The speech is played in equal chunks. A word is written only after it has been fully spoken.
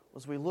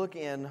As we look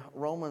in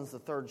Romans, the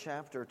 3rd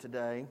chapter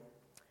today,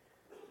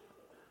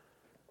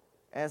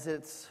 as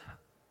it's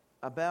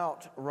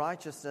about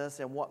righteousness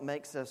and what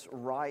makes us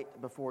right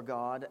before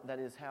God, that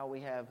is how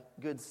we have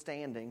good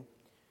standing,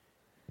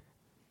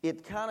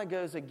 it kind of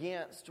goes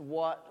against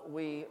what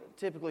we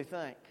typically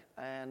think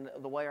and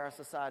the way our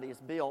society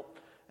is built.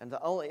 And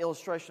the only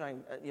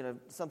illustration,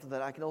 something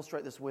that I can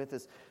illustrate this with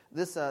is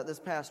this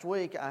past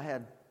week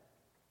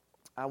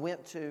I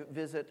went to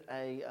visit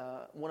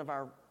one of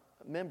our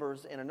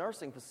members in a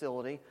nursing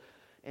facility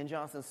in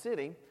Johnson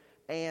City,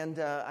 and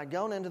I'd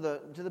gone into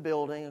the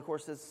building. Of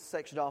course, it's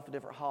sectioned off in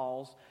different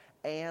halls,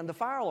 and the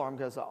fire alarm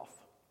goes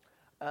off.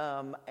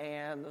 And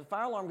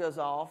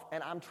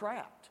I'm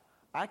trapped.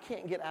 I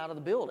can't get out of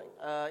the building.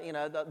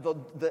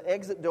 The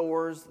exit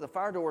doors, the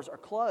fire doors are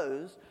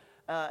closed,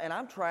 and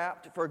I'm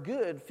trapped for a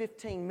good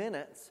 15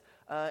 minutes.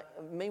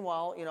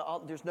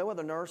 Meanwhile, there's no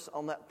other nurse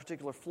on that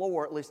particular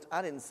floor, at least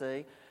I didn't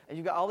see. And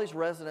you've got all these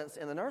residents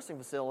in the nursing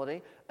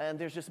facility, and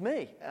there's just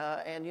me.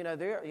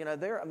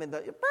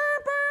 The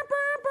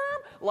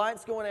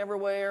lights going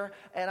everywhere,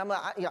 and I'm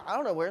like, I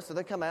don't know where. So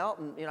they come out,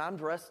 and I'm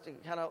dressed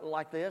kind of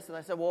like this, and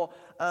they said, "Well,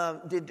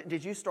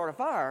 did you start a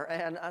fire?"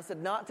 And I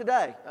said, "Not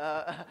today."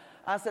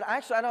 I said,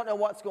 "Actually, I don't know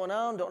what's going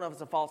on. Don't know if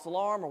it's a false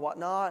alarm or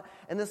whatnot."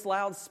 And this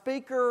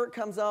loudspeaker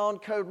comes on,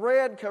 code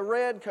red, code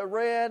red, code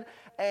red.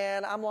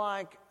 And I'm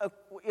like,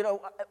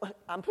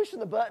 I'm pushing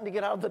the button to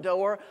get out of the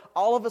door.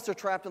 All of us are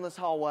trapped in this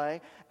hallway.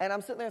 And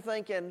I'm sitting there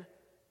thinking,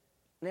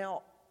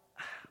 now,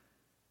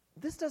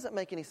 this doesn't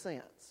make any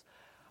sense.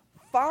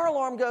 Fire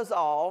alarm goes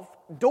off.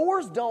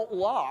 Doors don't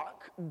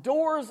lock.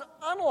 Doors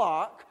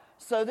unlock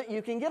so that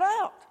you can get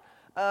out.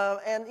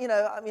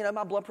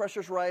 My blood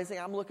pressure's raising.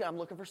 I'm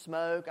looking for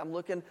smoke. I'm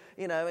looking,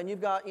 and you've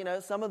got,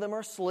 some of them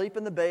are asleep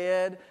in the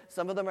bed.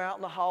 Some of them are out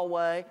in the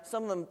hallway.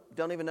 Some of them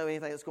don't even know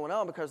anything that's going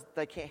on because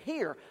they can't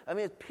hear.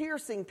 It's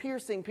piercing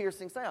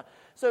sound.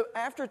 So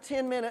after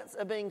 10 minutes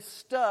of being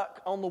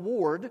stuck on the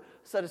ward,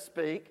 so to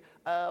speak,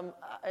 I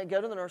go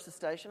to the nurse's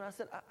station. I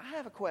said, I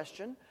have a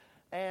question.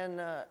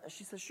 And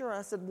she said, sure.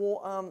 I said,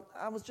 well,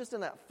 I was just in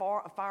that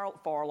fire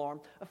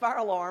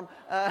alarm.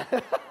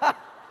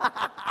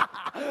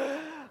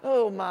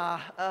 Oh, my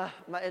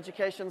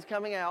education's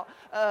coming out.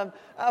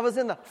 I was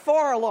in the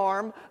fire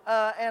alarm,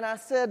 and I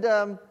said,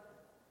 I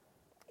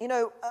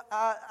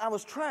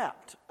was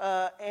trapped.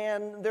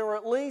 And there were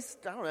at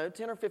least,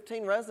 10 or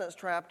 15 residents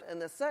trapped in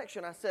this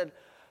section. I said,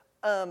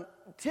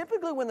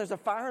 typically when there's a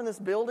fire in this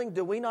building,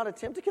 do we not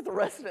attempt to get the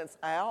residents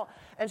out?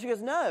 And she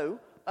goes, no.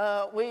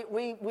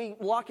 We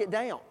lock it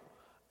down.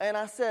 And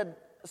I said,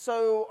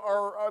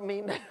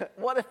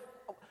 what if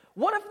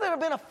there had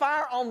been a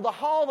fire on the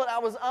hall that I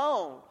was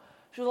on?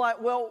 She was like,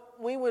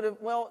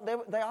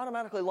 they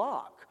automatically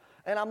lock.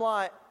 And I'm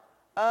like,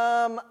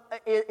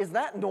 is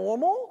that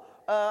normal?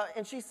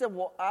 And she said,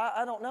 well,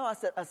 I don't know. I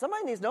said,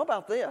 somebody needs to know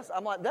about this.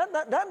 I'm like,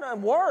 that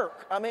doesn't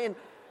work.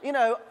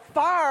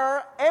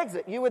 Fire,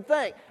 exit, you would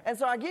think. And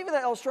so I give you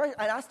that illustration,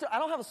 and I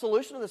don't have a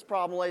solution to this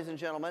problem, ladies and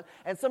gentlemen.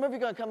 And some of you are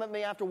going to come at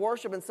me after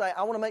worship and say,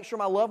 I want to make sure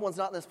my loved one's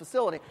not in this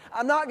facility.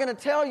 I'm not going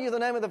to tell you the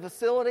name of the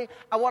facility.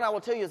 What I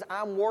will tell you is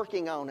I'm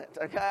working on it,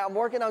 okay? I'm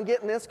working on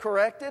getting this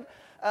corrected.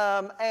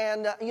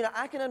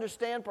 I can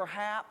understand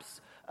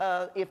perhaps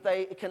if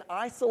they can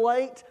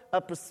isolate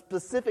a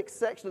specific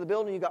section of the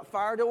building, you've got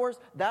fire doors.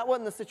 That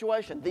wasn't the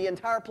situation. The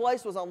entire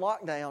place was on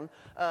lockdown.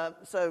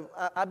 So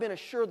I've been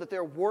assured that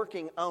they're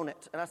working on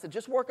it. And I said,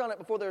 just work on it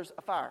before there's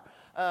a fire.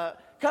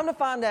 Come to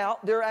find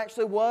out, there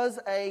actually was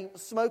a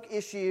smoke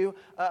issue.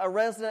 A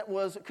resident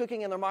was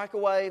cooking in their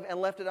microwave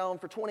and left it on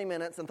for 20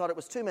 minutes and thought it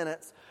was 2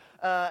 minutes.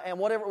 And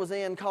whatever it was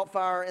in caught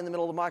fire in the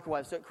middle of the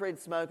microwave. So it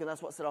created smoke, and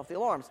that's what set off the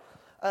alarms.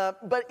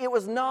 But it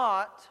was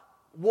not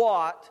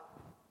what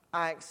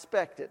I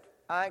expected.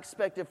 I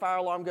expected fire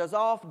alarm goes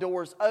off,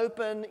 doors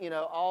open,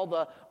 all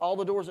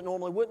the doors that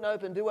normally wouldn't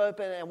open do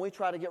open, and we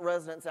try to get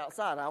residents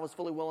outside. I was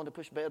fully willing to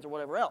push beds or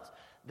whatever else.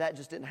 That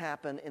just didn't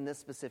happen in this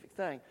specific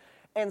thing.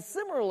 And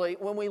similarly,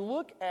 when we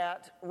look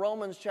at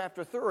Romans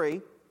chapter 3,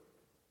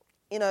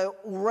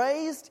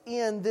 raised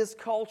in this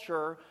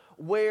culture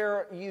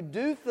where you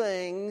do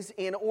things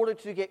in order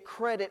to get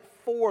credit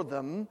for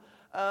them,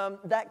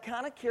 that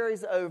kind of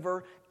carries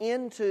over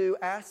into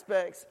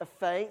aspects of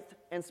faith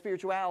and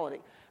spirituality.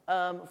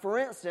 For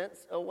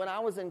instance, when I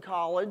was in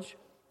college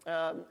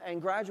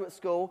and graduate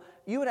school,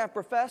 you would have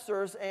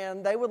professors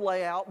and they would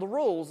lay out the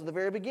rules at the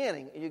very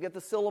beginning. You get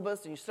the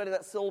syllabus and you study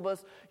that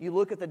syllabus. You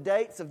look at the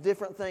dates of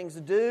different things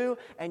to do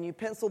and you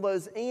pencil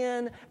those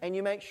in and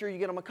you make sure you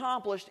get them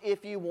accomplished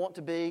if you want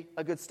to be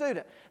a good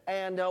student.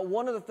 And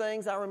one of the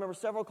things, I remember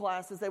several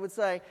classes, they would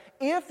say,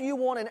 if you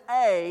want an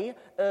A,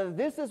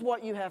 this is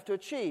what you have to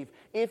achieve.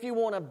 If you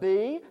want a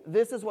B,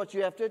 this is what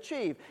you have to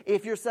achieve.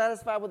 If you're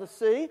satisfied with a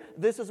C,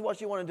 this is what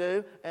you want to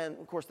do. And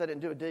of course, they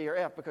didn't do a D or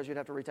F because you'd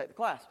have to retake the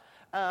class.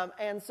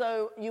 And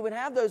so you would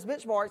have those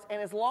benchmarks,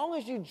 and as long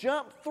as you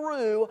jump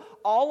through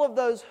all of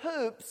those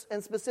hoops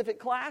in specific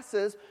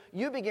classes,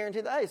 you'd be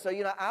guaranteed the A. So,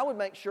 I would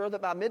make sure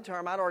that by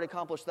midterm I'd already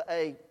accomplished the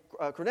A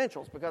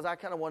credentials because I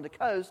kind of wanted to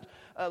coast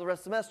the rest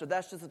of the semester.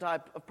 That's just the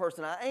type of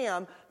person I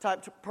am,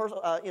 type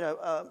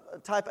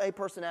A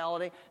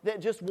personality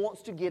that just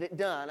wants to get it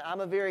done.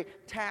 I'm a very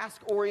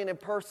task-oriented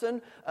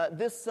person.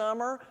 This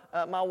summer,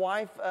 my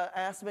wife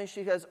asked me,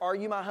 she goes, "Are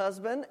you my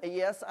husband?"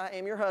 Yes, I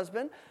am your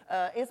husband.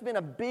 It's been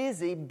a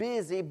busy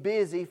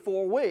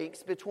 4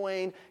 weeks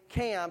between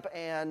camp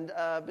and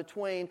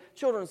between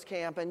children's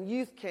camp and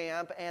youth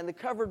camp and the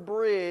covered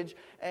bridge,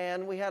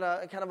 and we had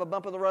a kind of a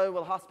bump in the road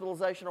with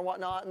hospitalization or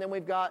whatnot, and then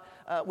we've got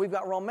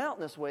Rome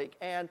Mountain this week.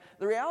 And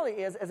the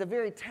reality is, as a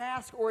very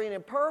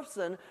task-oriented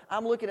person,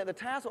 I'm looking at the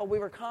task, well,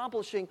 we're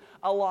accomplishing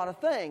a lot of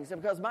things.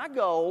 And because my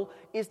goal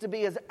is to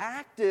be as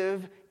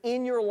active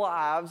in your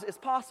lives as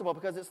possible,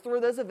 because it's through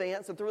those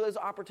events and through those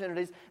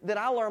opportunities that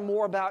I learn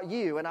more about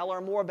you and I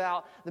learn more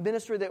about the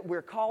ministry that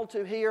we're called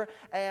to here.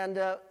 And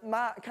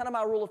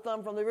my rule of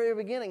thumb from the very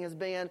beginning has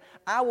been,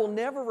 I will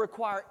never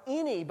require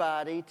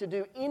anybody to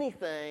do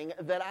anything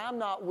that I'm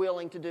not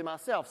willing to do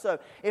myself. So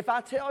if I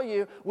tell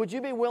you, would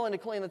you be willing to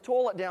clean the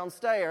toilet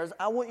downstairs,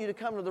 I want you to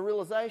come to the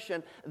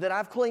realization that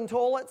I've cleaned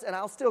toilets and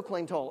I'll still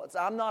clean toilets.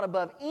 I'm not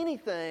above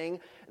anything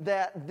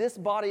that this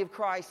body of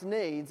Christ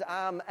needs.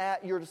 I'm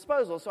at your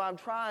disposal. So I'm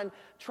trying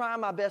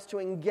my best to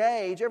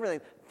engage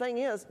everything. The thing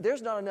is,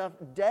 there's not enough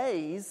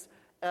days,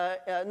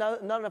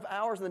 not enough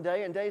hours in the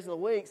day and days in the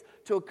weeks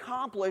to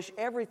accomplish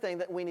everything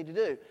that we need to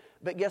do.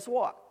 But guess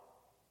what?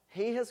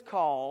 He has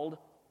called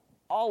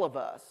all of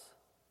us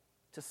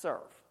to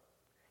serve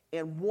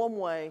in one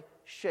way,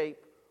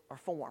 shape, or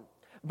form.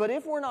 But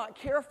if we're not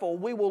careful,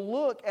 we will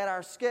look at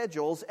our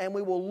schedules and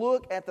we will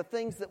look at the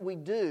things that we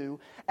do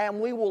and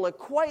we will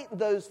equate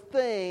those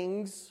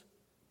things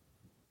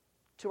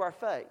to our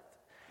faith.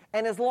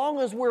 And as long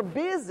as we're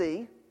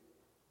busy,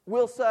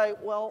 we'll say,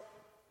 well,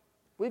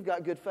 we've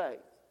got good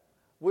faith.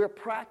 We're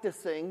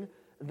practicing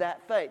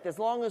that faith. As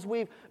long as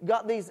we've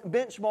got these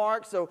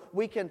benchmarks so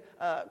we can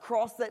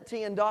cross that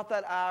T and dot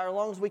that I, as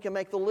long as we can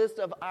make the list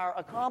of our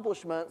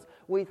accomplishments,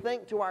 we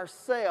think to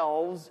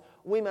ourselves,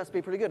 we must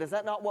be pretty good. Is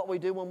that not what we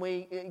do when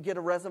we get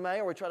a resume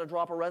or we try to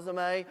drop a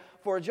resume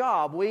for a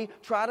job? We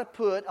try to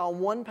put on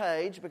one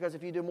page, because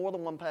if you do more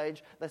than one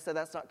page, they say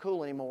that's not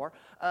cool anymore.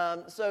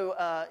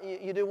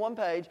 You do one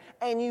page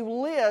and you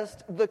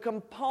list the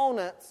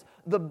components,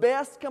 the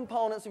best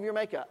components of your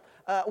makeup.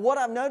 What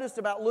I've noticed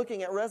about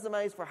looking at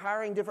resumes for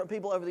hiring different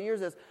people over the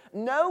years is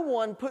no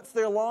one puts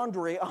their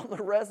laundry on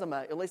the resume.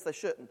 At least they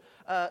shouldn't.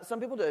 Some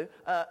people do.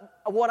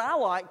 What I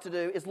like to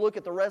do is look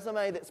at the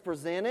resume that's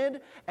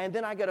presented, and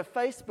then I go to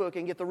Facebook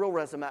and get the real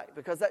resume,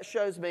 because that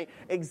shows me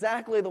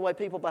exactly the way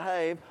people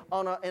behave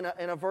in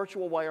a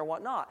virtual way or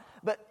whatnot.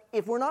 But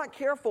if we're not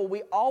careful,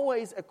 we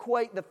always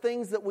equate the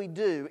things that we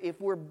do. If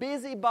we're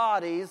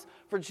busybodies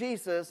for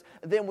Jesus,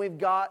 then we've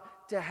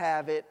got to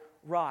have it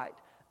right.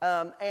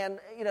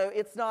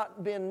 It's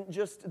not been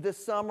just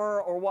this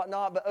summer or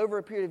whatnot, but over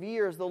a period of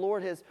years, the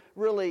Lord has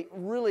really,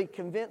 really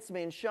convinced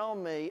me and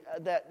shown me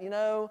that,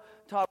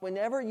 Todd,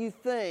 whenever you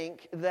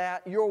think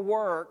that your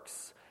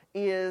works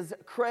is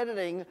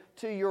crediting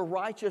to your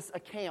righteous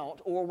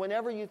account, or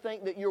whenever you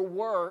think that your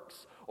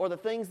works or the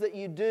things that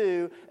you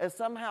do is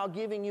somehow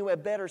giving you a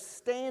better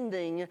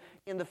standing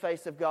in the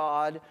face of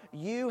God,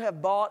 you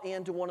have bought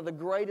into one of the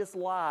greatest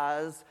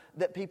lies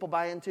that people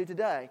buy into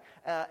today.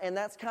 And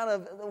that's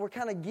we're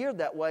kind of geared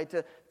that way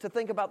to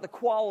think about the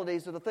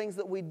qualities or the things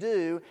that we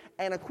do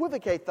and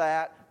equivocate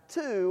that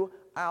to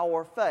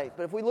our faith.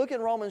 But if we look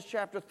in Romans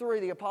chapter 3,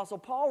 the Apostle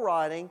Paul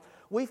writing,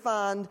 we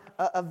find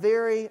a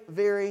very,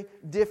 very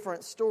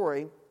different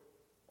story.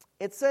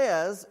 It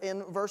says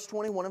in verse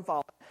 21 and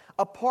following,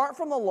 "Apart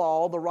from the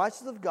law, the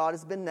righteousness of God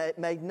has been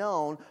made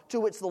known, to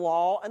which the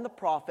law and the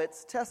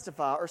prophets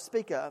testify or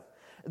speak of.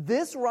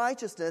 This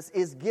righteousness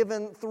is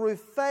given through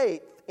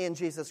faith in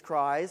Jesus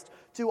Christ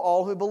to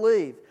all who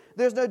believe.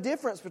 There's no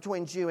difference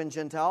between Jew and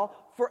Gentile,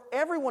 for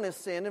everyone has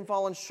sinned and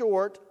fallen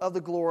short of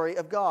the glory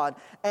of God.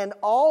 And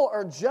all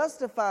are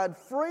justified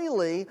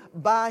freely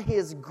by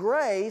His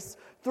grace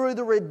through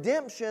the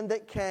redemption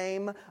that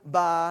came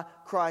by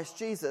Christ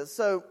Jesus."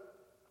 So,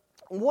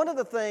 one of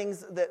the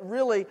things that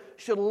really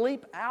should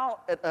leap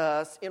out at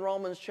us in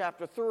Romans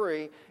chapter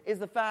 3 is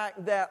the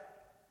fact that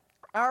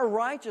our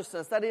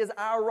righteousness, that is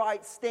our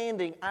right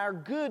standing, our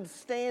good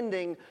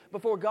standing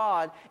before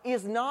God,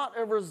 is not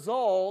a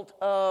result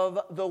of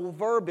the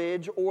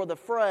verbiage or the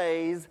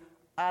phrase,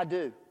 "I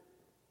do."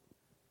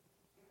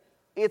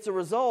 It's a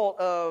result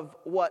of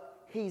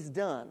what He's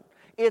done.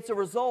 It's a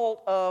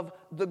result of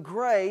the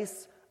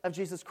grace of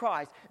Jesus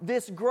Christ.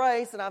 This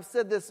grace, and I've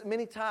said this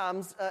many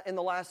times in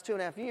the last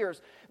 2.5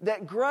 years,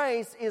 that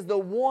grace is the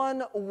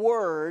one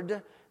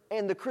word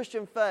in the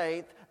Christian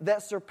faith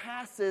that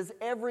surpasses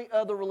every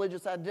other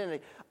religious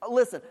identity.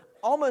 Listen,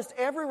 Almost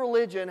every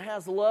religion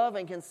has love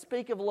and can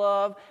speak of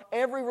love.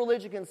 Every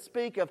religion can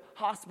speak of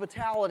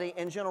hospitality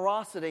and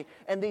generosity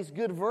and these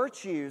good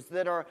virtues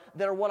that are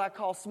what I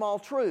call small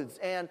truths.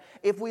 And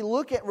if we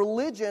look at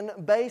religion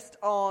based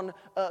on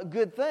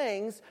good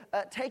things,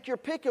 take your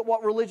pick at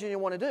what religion you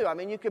want to do. I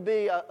mean, you could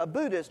be a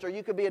Buddhist, or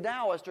you could be a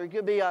Taoist, or you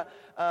could be a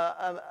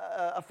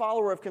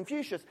follower of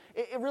Confucius.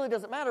 It really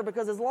doesn't matter,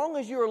 because as long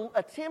as you're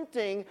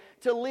attempting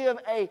to live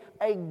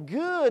a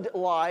good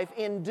life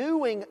in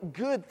doing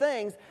good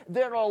things,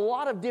 there are a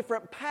lot of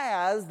different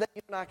paths that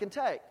you and I can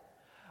take.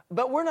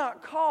 But we're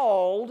not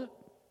called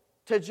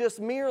to just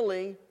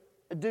merely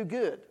do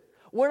good.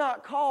 We're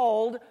not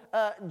called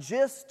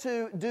just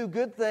to do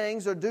good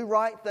things or do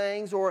right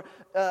things or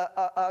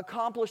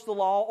accomplish the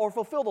law or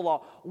fulfill the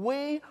law.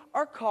 We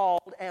are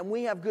called, and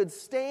we have good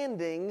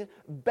standing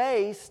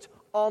based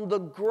on the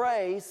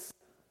grace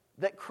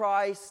that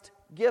Christ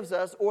gives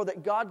us, or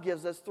that God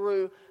gives us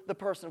through the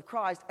person of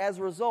Christ, as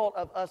a result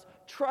of us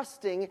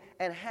trusting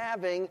and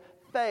having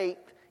faith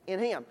in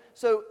Him.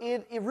 So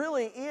it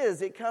really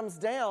is, it comes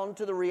down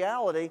to the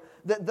reality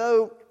that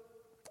though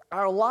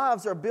our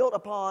lives are built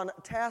upon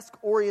task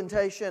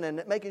orientation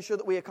and making sure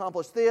that we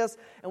accomplish this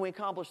and we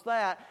accomplish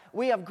that,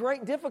 we have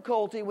great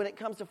difficulty when it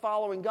comes to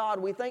following God.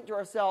 We think to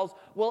ourselves,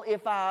 well,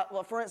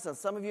 for instance,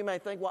 some of you may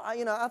think, well, I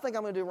think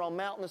I'm going to do Rome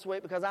Mountain this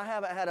week because I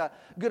haven't had a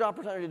good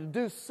opportunity to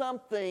do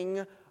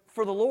something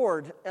for the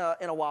Lord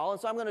in a while,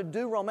 and so I'm going to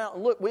do Rome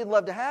Mountain. Look, we'd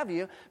love to have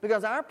you,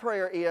 because our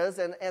prayer is,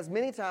 and as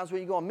many times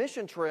when you go on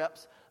mission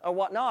trips or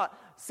whatnot,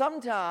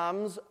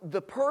 sometimes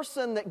the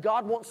person that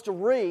God wants to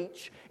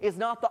reach is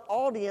not the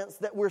audience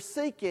that we're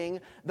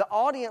seeking. The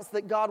audience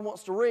that God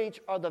wants to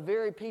reach are the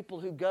very people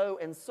who go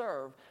and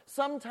serve.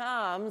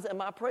 Sometimes, and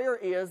my prayer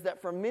is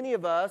that for many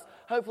of us,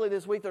 hopefully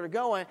this week that are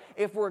going,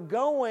 if we're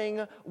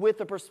going with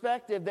the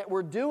perspective that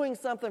we're doing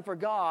something for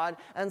God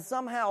and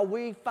somehow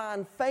we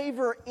find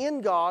favor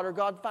in God, or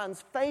God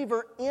finds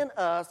favor in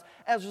us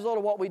as a result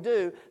of what we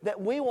do, that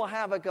we will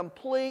have a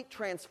complete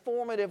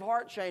transformative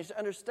heart change to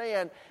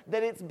understand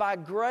that it's by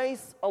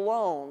grace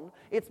alone,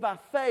 it's by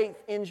faith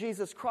in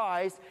Jesus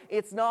Christ,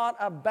 it's not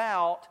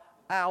about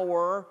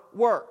our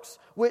works,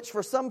 which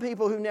for some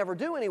people who never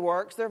do any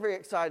works, they're very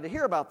excited to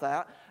hear about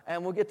that,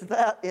 and we'll get to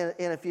that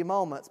in a few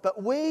moments.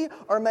 But we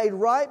are made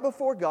right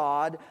before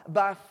God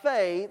by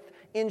faith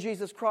in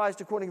Jesus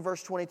Christ, according to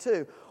verse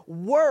 22.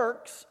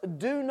 Works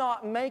do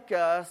not make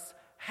us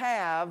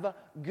have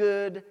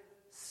good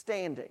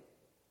standing.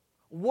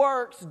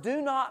 Works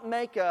do not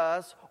make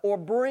us or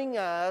bring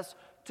us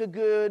to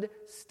good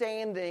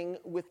standing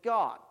with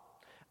God.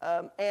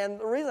 And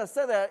the reason I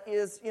say that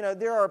is,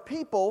 there are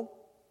people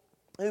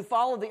who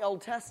follow the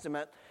Old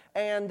Testament,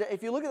 and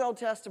if you look at the Old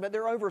Testament,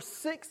 there are over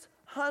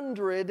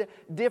 600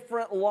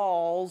 different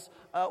laws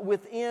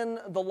within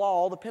the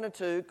law, the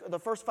Pentateuch, the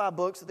first 5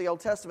 books of the Old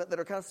Testament, that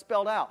are kind of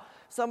spelled out.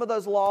 Some of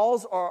those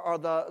laws are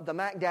the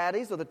Mac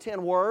Daddies, or the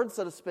 10 words,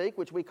 so to speak,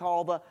 which we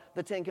call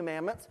the 10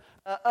 Commandments.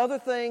 Other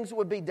things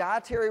would be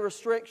dietary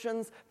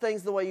restrictions,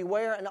 things the way you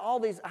wear, and all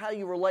these, how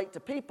you relate to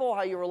people,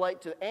 how you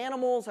relate to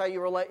animals, how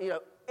you relate,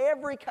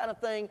 every kind of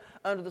thing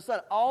under the sun.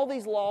 All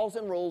these laws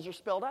and rules are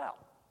spelled out.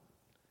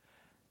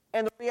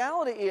 And the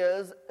reality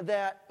is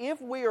that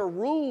if we are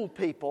rule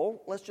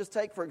people, let's just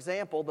take, for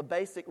example, the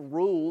basic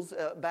rules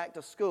back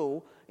to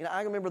school.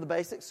 I remember the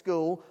basic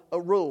school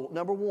rule.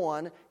 Number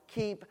 1,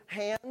 keep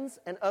hands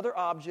and other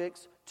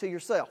objects to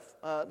yourself.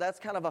 That's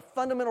kind of a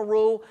fundamental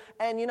rule.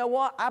 And you know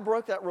what? I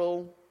broke that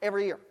rule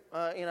every year.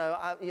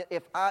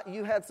 If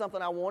you had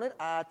something I wanted,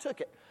 I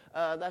took it.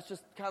 That's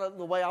just kind of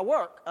the way I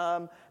work.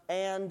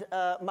 And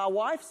my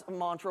wife's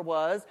mantra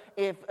was,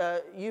 if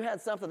you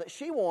had something that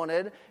she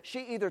wanted,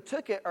 she either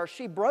took it or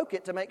she broke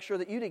it to make sure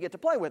that you didn't get to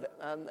play with it.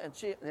 And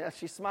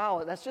she's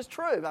smiling. That's just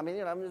true. I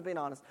mean, I'm just being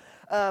honest.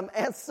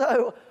 And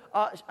so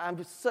I'm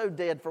just so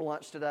dead for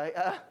lunch today.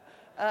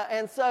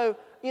 And so,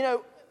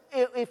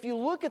 if you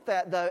look at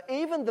that, though,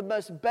 even the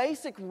most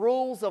basic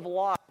rules of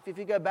life, if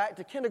you go back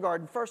to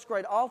kindergarten, first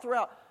grade, all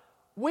throughout,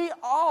 we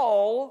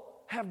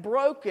all have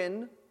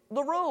broken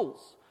the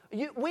rules.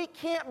 We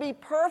can't be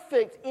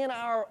perfect in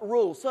our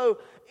rules. So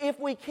if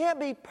we can't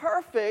be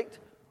perfect,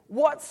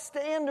 what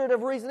standard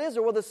of reason is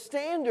there? Well, the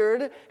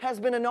standard has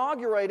been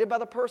inaugurated by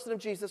the person of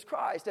Jesus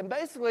Christ. And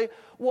basically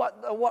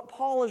what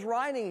Paul is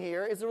writing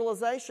here is the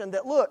realization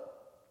that, look,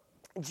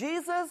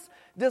 Jesus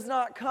does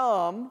not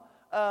come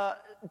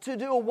to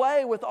do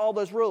away with all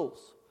those rules.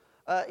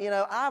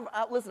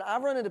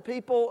 I've run into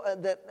people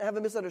that have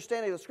a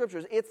misunderstanding of the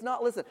Scriptures. It's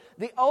not,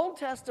 the Old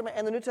Testament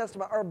and the New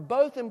Testament are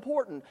both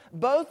important.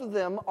 Both of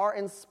them are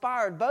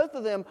inspired. Both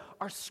of them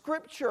are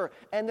Scripture,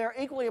 and they're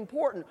equally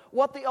important.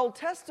 What the Old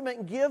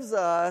Testament gives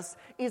us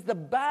is the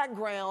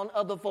background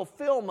of the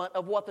fulfillment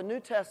of what the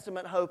New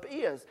Testament hope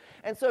is.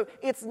 And so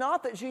it's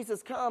not that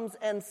Jesus comes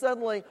and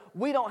suddenly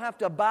we don't have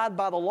to abide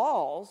by the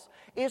laws.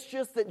 It's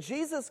just that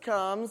Jesus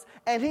comes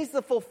and He's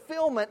the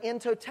fulfillment in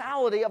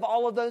totality of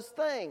all of those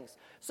things.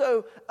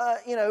 So,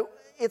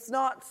 it's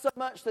not so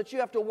much that you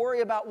have to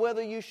worry about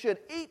whether you should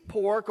eat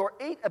pork or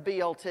eat a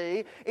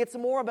BLT. It's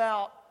more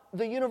about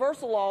the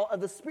universal law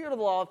of the spirit of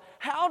the law of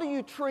how do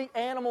you treat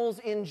animals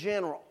in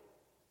general.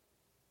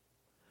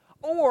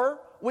 Or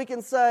we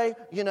can say,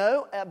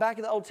 back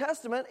in the Old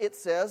Testament, it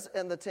says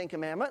in the Ten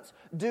Commandments,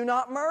 do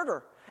not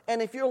murder.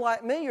 And if you're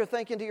like me, you're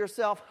thinking to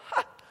yourself,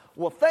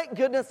 well, thank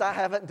goodness I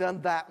haven't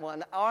done that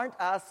one. Aren't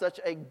I such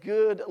a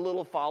good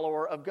little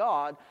follower of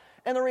God?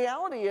 And the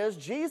reality is,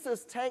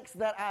 Jesus takes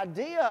that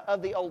idea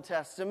of the Old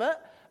Testament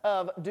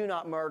of do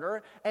not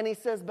murder, and he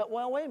says, but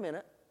wait a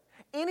minute.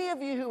 Any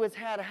of you who has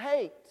had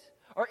hate,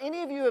 or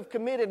any of you who have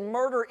committed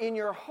murder in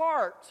your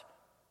heart,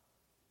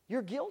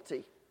 you're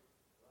guilty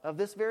of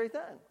this very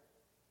thing.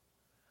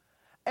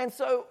 And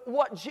so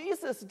what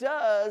Jesus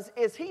does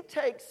is he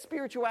takes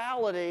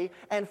spirituality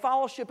and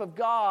fellowship of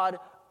God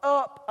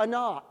up a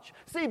notch.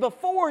 See,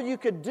 before you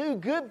could do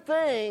good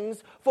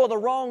things for the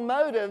wrong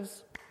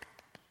motives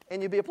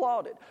and you'd be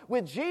applauded.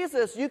 With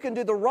Jesus, you can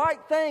do the right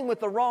thing with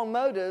the wrong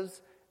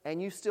motives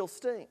and you still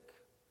stink.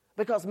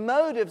 Because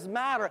motives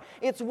matter.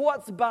 It's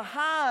what's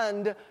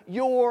behind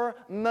your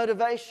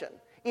motivation.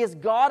 Is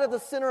God at the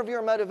center of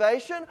your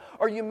motivation?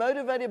 Or are you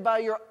motivated by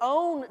your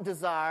own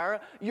desire,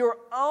 your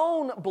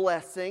own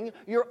blessing,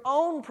 your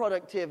own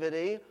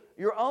productivity,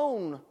 your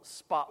own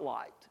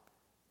spotlight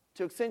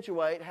to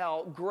accentuate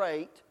how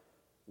great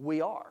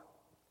we are?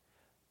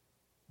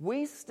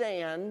 We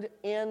stand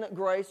in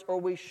grace, or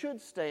we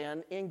should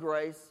stand in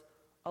grace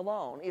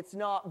alone. It's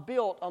not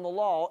built on the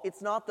law.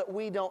 It's not that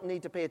we don't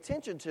need to pay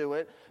attention to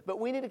it, but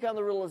we need to come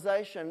to the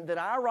realization that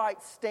our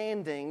right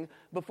standing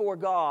before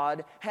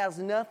God has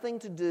nothing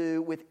to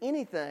do with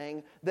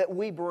anything that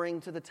we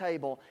bring to the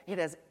table. It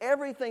has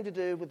everything to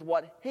do with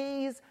what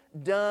He's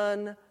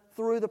done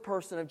through the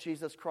person of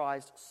Jesus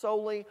Christ,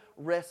 solely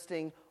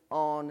resting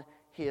on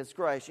His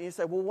grace. And you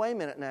say, well, wait a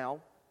minute now.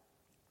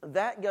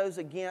 That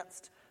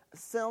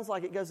sounds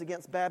like it goes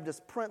against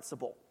Baptist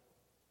principle.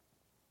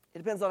 It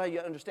depends on how you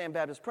understand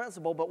Baptist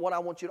principle, but what I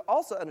want you to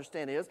also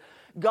understand is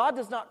God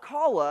does not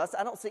call us,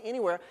 I don't see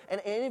anywhere,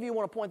 and any of you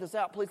want to point this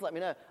out, please let me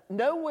know.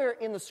 Nowhere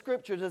in the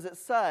Scripture does it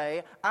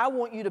say, I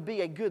want you to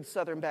be a good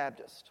Southern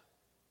Baptist.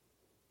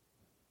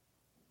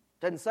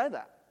 Doesn't say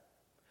that.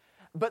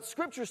 But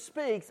Scripture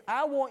speaks,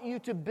 I want you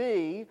to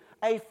be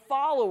a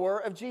follower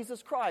of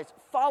Jesus Christ.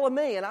 Follow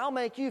me and I'll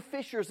make you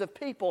fishers of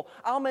people.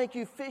 I'll make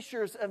you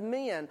fishers of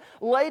men.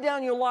 Lay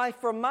down your life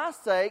for my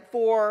sake,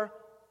 for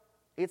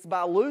it's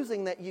by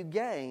losing that you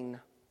gain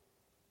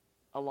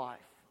a life.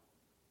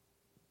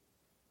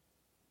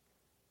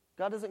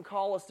 God doesn't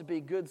call us to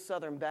be good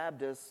Southern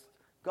Baptists.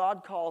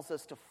 God calls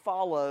us to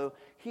follow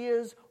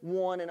His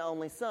one and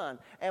only Son.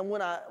 And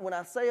when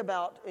I say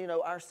about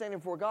our standing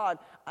before God,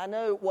 I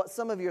know what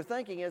some of you are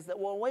thinking is that,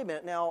 well, wait a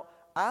minute. Now,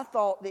 I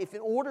thought that if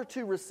in order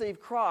to receive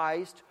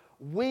Christ,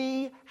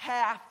 we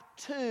have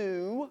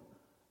to,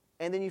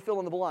 and then you fill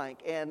in the blank.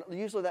 And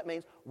usually that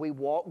means we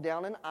walk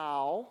down an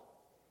aisle,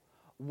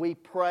 we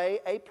pray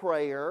a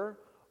prayer,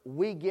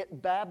 we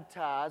get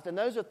baptized, and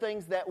those are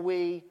things that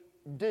we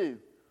do.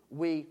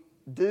 We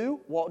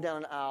do walk down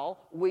an aisle,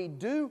 we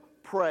do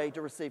pray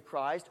to receive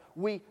Christ,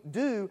 we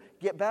do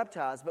get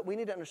baptized, but we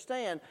need to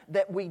understand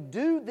that we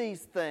do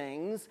these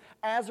things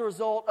as a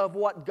result of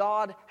what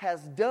God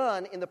has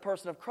done in the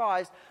person of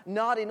Christ,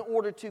 not in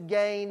order to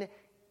gain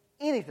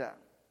anything.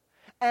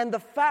 And the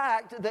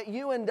fact that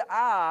you and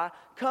I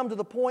come to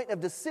the point of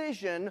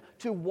decision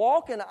to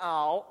walk an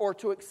aisle or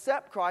to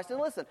accept Christ, and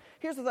listen,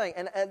 here's the thing,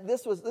 and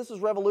this was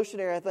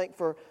revolutionary, I think,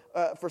 for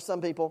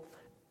some people.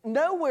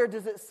 Nowhere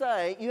does it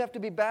say you have to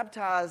be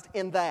baptized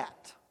in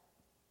that.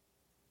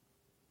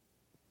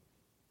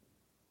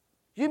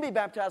 You can be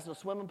baptized in a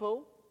swimming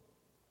pool.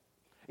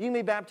 You can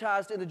be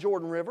baptized in the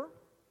Jordan River.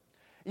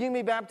 You can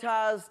be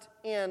baptized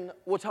in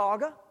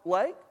Watauga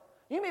Lake.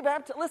 You can be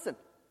baptized. Listen,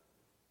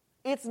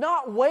 it's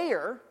not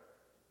where.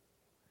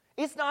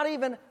 It's not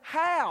even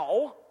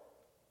how,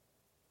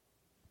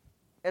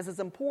 as it's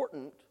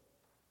important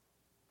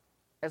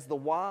as the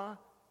why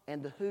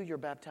and the who you're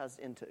baptized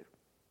into.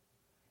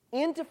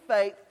 Into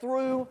faith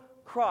through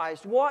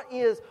Christ. What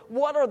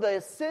are the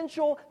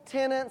essential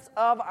tenets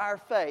of our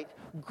faith?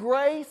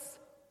 Grace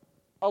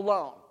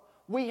alone.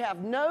 We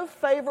have no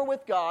favor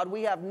with God.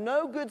 We have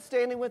no good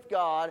standing with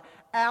God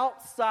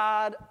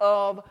outside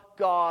of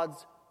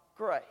God's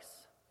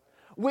grace.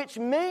 Which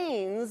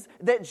means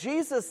that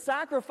Jesus'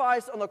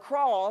 sacrifice on the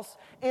cross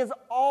is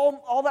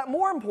all that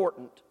more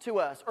important to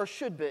us, or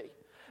should be.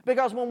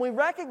 Because when we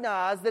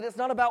recognize that it's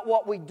not about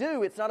what we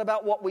do, it's not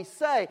about what we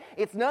say,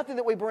 it's nothing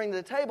that we bring to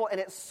the table, and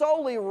it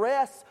solely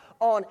rests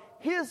on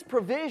His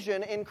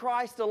provision in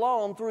Christ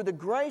alone through the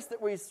grace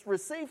that we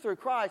receive through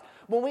Christ,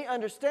 when we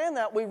understand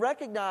that, we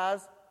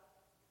recognize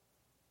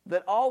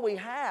that all we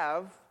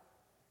have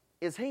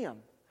is Him.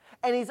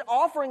 And He's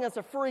offering us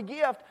a free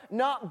gift,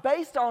 not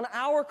based on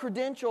our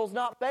credentials,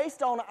 not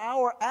based on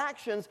our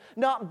actions,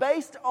 not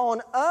based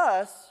on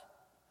us,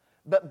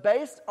 but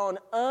based on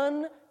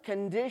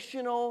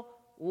unconditional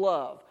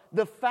love.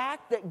 the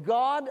fact that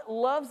God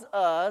loves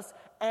us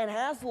and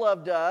has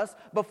loved us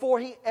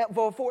before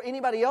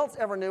anybody else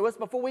ever knew us,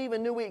 before we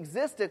even knew we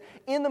existed.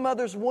 In the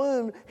mother's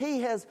womb,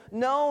 He has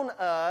known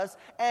us,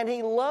 and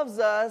He loves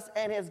us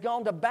and has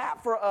gone to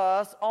bat for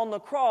us on the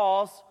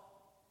cross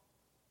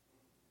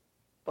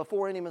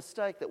before any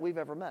mistake that we've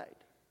ever made.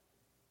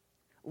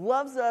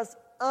 Loves us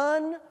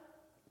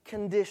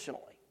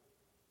unconditionally.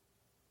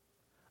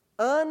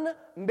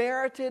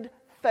 Unmerited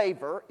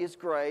favor is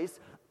grace.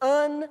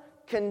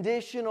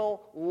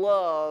 Unconditional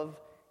love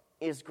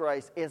is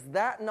grace. Is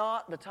that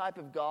not the type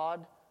of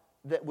God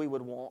that we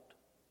would want?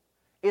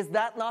 Is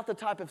that not the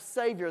type of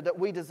Savior that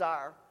we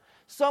desire?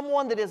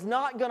 Someone that is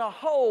not going to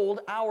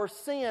hold our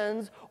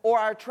sins or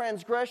our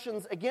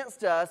transgressions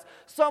against us.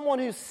 Someone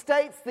who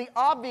states the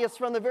obvious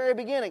from the very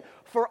beginning.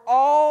 For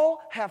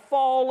all have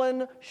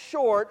fallen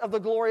short of the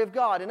glory of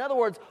God. In other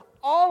words,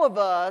 all of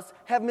us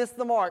have missed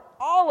the mark.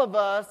 All of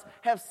us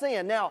have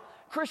sinned. Now,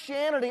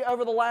 Christianity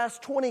over the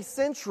last 20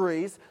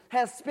 centuries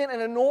has spent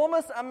an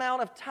enormous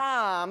amount of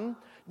time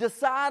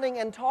deciding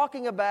and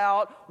talking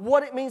about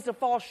what it means to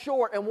fall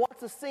short and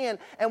what's a sin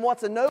and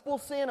what's a noble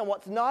sin and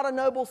what's not a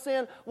noble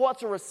sin,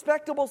 what's a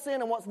respectable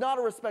sin and what's not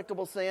a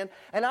respectable sin.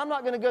 And I'm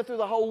not going to go through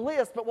the whole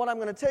list, but what I'm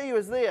going to tell you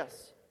is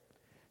this.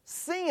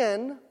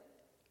 Sin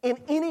at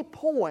any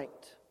point,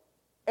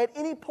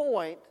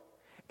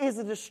 is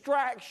a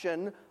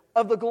distraction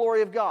of the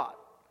glory of God.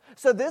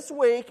 So this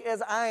week,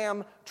 as I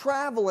am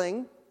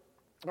traveling,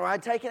 or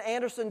I'd taken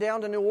Anderson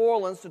down to New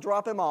Orleans to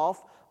drop him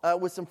off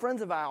with some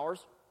friends of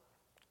ours,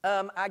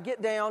 I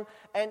get down,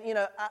 and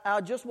I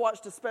just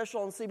watched a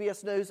special on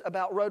CBS News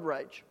about road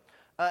rage,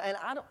 and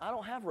I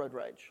don't have road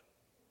rage.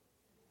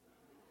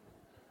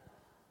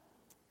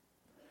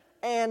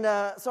 And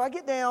so I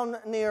get down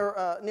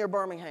near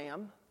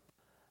Birmingham,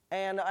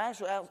 and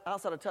actually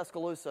outside of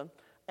Tuscaloosa,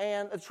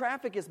 and the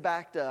traffic is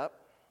backed up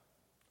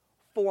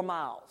 4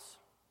 miles.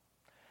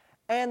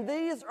 And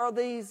there are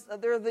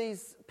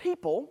these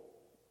people,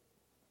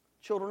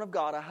 children of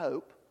God, I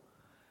hope,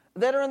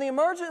 that are in the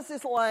emergency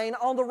lane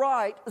on the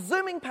right,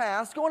 zooming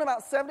past, going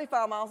about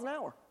 75 miles an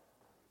hour,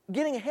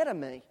 getting ahead of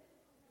me.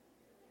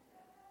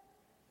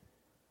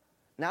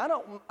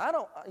 Now,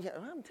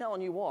 I'm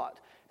telling you what,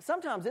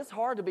 sometimes it's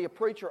hard to be a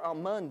preacher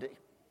on Monday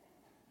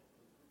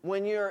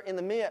when you're in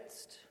the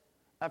midst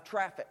of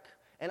traffic,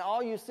 and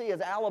all you see is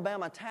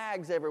Alabama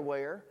tags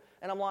everywhere,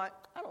 and I'm like,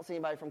 I don't see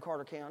anybody from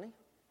Carter County.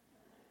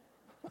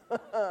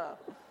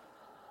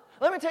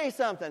 Let me tell you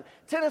something.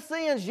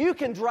 Tennesseans, you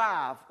can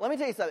drive. Let me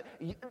tell you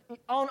something.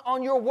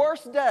 On your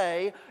worst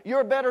day,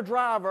 you're a better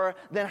driver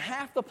than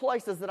half the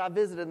places that I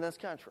visited in this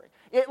country.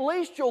 At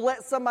least you'll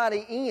let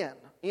somebody in,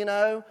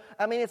 I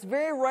mean, it's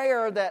very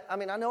rare that, I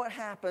know it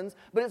happens,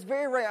 but it's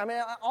very rare.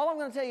 All I'm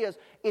going to tell you is,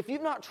 if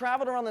you've not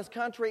traveled around this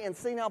country and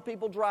seen how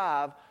people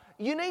drive,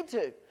 you need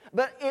to.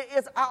 But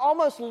I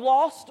almost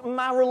lost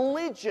my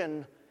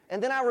religion.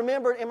 And then I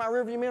remembered in my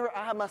rearview mirror,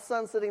 I have my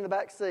son sitting in the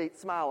back seat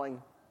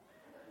smiling.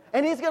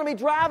 And he's going to be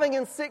driving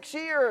in 6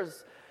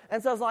 years.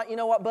 And so I was like, you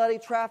know what, buddy?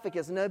 Traffic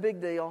is no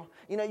big deal.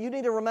 You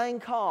need to remain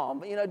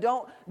calm.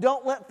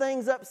 Don't let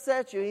things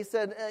upset you. He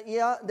said,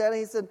 yeah, Daddy.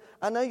 He said,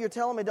 I know you're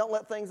telling me don't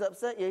let things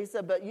upset you. He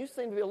said, but you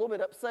seem to be a little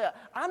bit upset.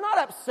 I'm not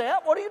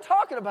upset. What are you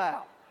talking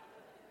about?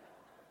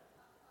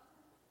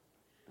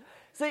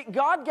 See,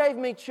 God gave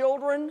me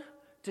children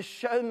to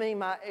show me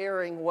my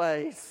erring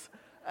ways.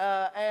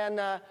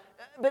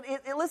 But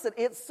listen,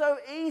 it's so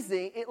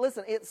easy.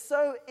 It's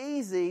so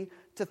easy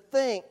to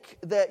think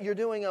that you're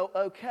doing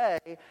okay,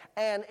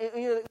 and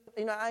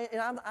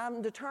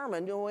I'm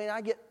determined. When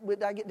I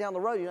get down the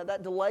road,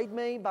 that delayed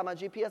me by my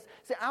GPS.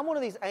 See, I'm one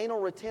of these anal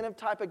retentive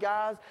type of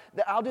guys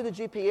that I'll do the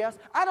GPS.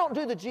 I don't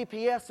do the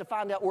GPS to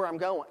find out where I'm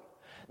going.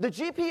 The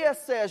GPS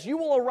says you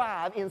will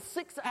arrive in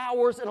 6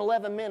 hours and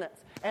 11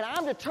 minutes. And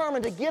I'm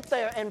determined to get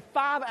there in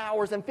 5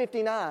 hours and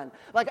 59.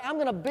 Like, I'm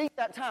going to beat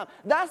that time.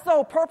 That's the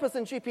whole purpose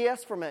in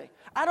GPS for me.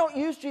 I don't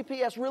use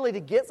GPS really to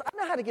get... I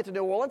know how to get to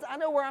New Orleans. I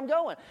know where I'm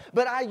going.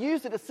 But I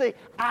use it to see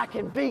I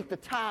can beat the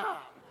time.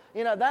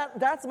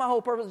 That's my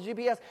whole purpose of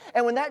GPS.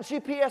 And when that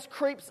GPS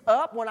creeps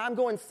up, when I'm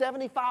going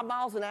 75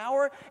 miles an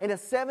hour in a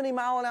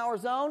 70-mile-an-hour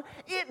zone,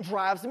 it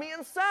drives me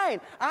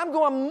insane. I'm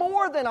going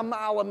more than a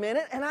mile a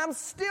minute, and I'm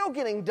still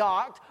getting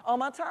docked on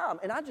my time.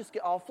 And I just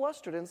get all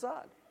flustered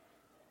inside.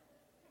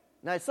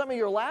 Now, some of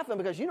you are laughing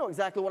because you know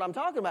exactly what I'm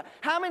talking about.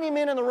 How many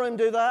men in the room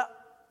do that?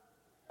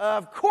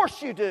 Of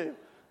course you do.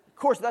 Of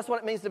course, that's what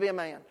it means to be a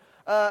man.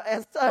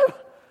 And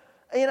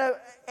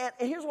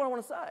here's what I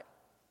want to say.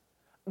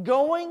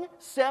 Going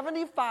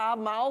 75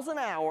 miles an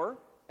hour,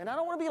 and I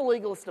don't want to be a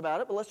legalist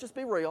about it, but let's just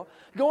be real.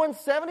 Going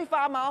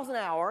 75 miles an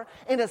hour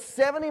in a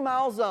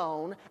 70-mile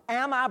zone,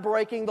 am I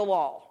breaking the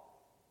law?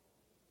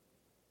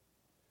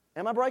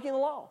 Am I breaking the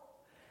law?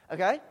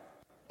 Okay?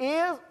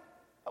 Wait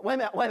a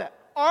minute.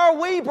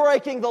 Are we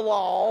breaking the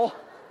law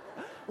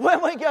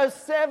when we go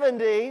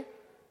 75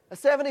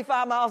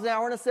 miles an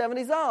hour in a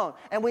 70 zone?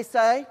 And we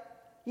say,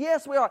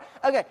 yes, we are.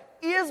 Okay,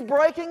 is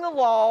breaking the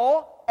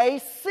law a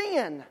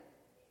sin?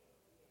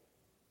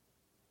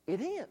 It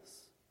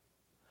is.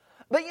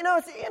 But you know,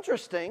 it's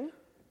interesting.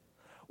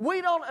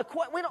 We don't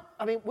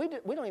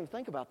even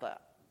think about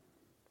that.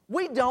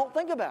 We don't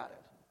think about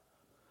it.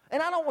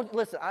 And I don't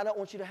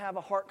want you to have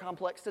a heart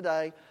complex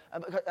today.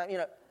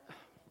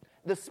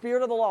 The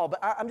spirit of the law. But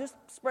I'm just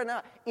spreading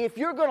out. If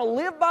you're going to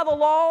live by the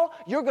law,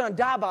 you're going to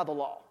die by the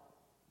law.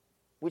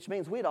 Which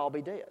means we'd all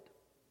be dead.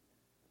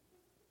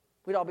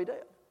 We'd all be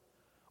dead.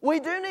 We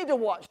do need to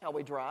watch how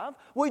we drive.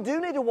 We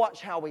do need to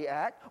watch how we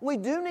act. We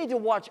do need to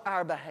watch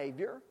our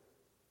behavior.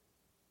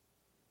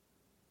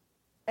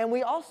 And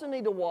we also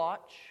need to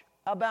watch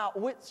about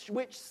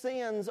which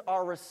sins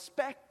are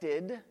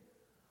respected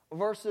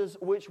versus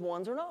which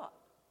ones are not.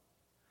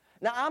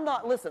 Now,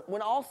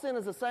 when all sin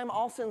is the same,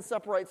 all sin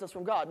separates us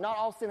from God. Not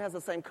all sin has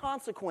the same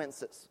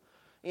consequences.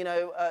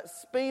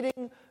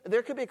 Speeding,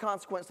 there could be a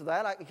consequence to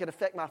that. It could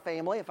affect my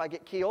family if I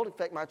get killed,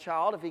 affect my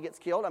child if he gets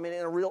killed. In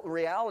a real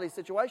reality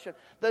situation,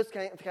 those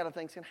kind of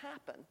things can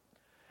happen.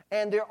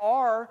 And there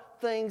are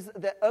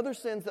other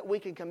sins that we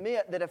can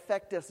commit that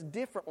affect us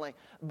differently.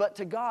 But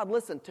to God,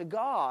 to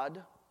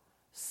God,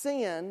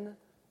 sin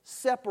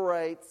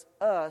separates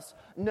us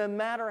no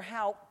matter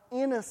how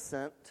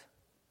innocent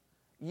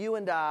you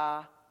and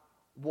I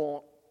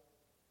want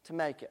to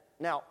make it.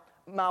 Now,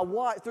 my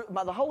wife,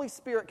 the Holy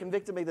Spirit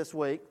convicted me this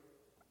week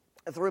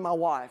through my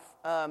wife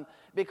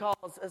because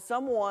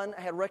someone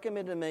had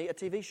recommended me a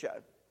TV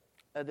show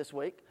this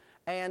week,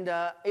 and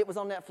it was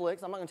on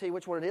Netflix. I'm not going to tell you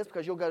which one it is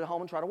because you'll go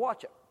home and try to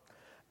watch it.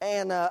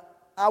 And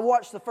I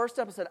watched the first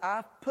episode.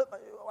 I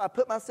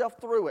put myself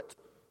through it,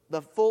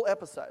 the full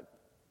episode.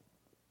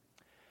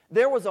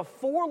 There was a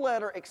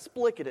 4-letter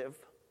explicative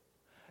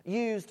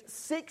used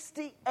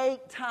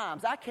 68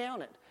 times. I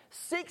counted.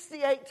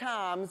 68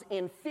 times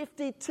in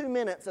 52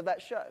 minutes of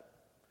that show.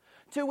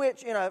 To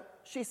which,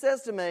 she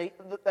says to me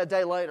a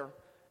day later,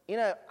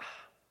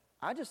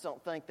 I just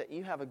don't think that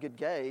you have a good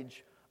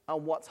gauge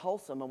on what's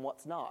wholesome and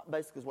what's not,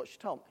 basically is what she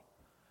told me.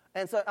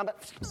 And so I'm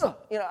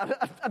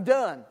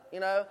done,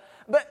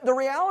 But the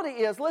reality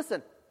is,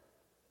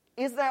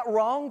 is that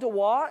wrong to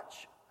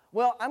watch?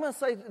 Well, I'm going to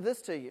say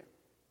this to you.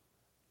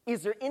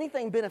 Is there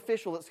anything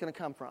beneficial that's going to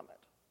come from it?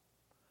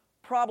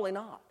 Probably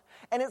not.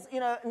 And it's,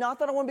 not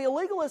that I want to be a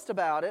legalist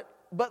about it,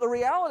 but the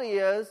reality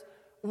is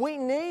we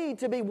need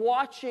to be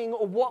watching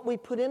what we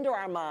put into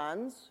our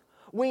minds.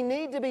 We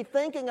need to be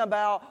thinking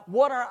about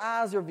what our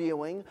eyes are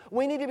viewing.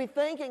 We need to be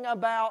thinking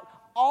about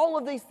all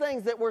of these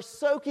things that we're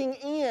soaking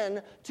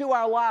in to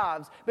our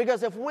lives.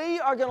 Because if we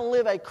are going to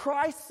live a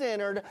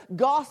Christ-centered,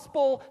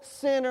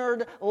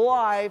 gospel-centered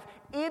life,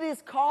 it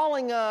is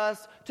calling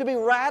us to be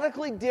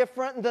radically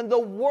different than the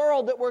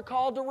world that we're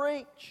called to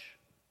reach.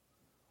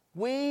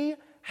 We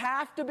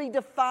have to be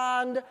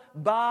defined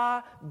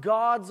by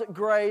God's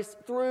grace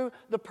through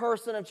the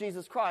person of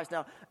Jesus Christ.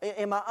 Now,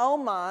 in my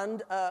own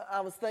mind,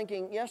 I was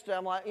thinking yesterday,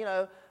 I'm like,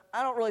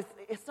 I don't really,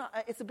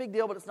 it's a big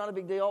deal, but it's not a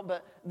big deal.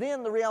 But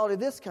then the reality of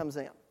this comes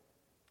in.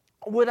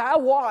 Would I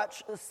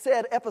watch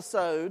said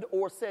episode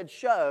or said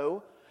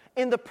show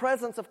in the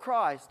presence of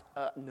Christ?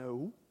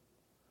 No.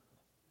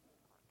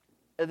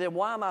 And then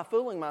why am I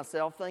fooling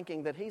myself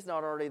thinking that He's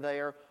not already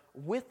there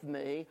with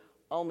me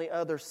on the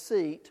other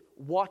seat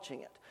watching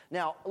it?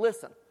 Now,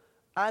 listen,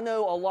 I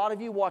know a lot of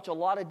you watch a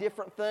lot of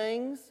different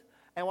things,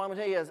 and what I'm going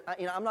to tell you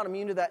is, I'm not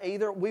immune to that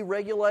either. We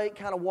regulate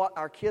kind of what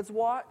our kids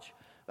watch.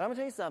 But I'm going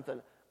to tell you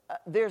something.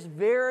 There's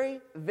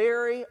very,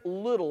 very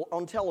little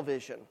on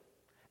television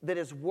that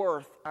is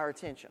worth our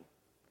attention.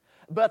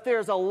 But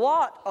there's a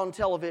lot on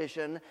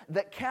television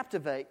that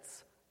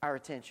captivates our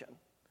attention.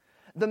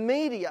 The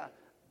media,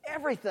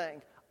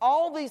 everything,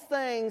 all these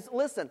things,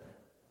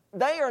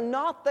 they are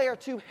not there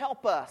to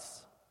help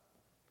us.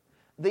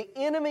 The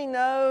enemy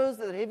knows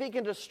that if he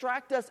can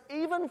distract us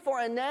even for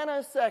a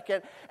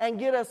nanosecond and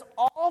get us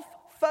off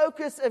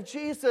focus of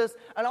Jesus,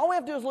 and all we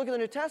have to do is look at the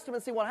New Testament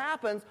and see what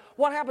happens.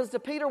 What happens to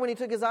Peter when he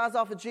took his eyes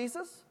off of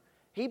Jesus?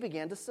 He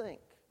began to sink.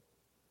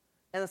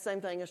 And the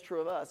same thing is true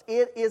of us.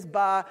 It is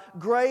by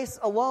grace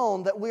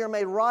alone that we are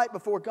made right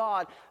before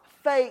God.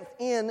 Faith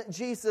in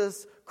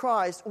Jesus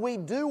Christ. We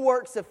do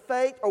works of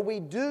faith, or we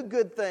do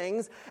good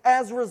things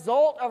as a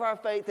result of our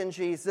faith in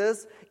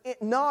Jesus,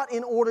 not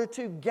in order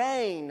to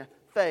gain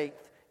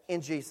faith in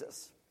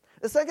Jesus.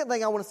 The second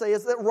thing I want to say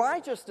is that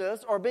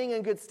righteousness, or being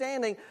in good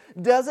standing,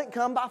 doesn't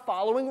come by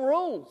following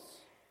rules.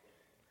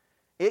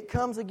 It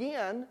comes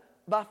again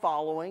by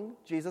following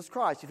Jesus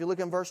Christ. If you look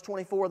in verse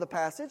 24 of the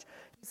passage,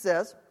 it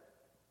says,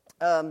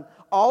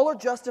 all are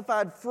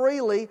justified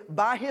freely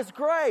by His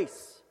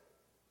grace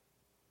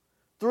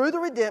through the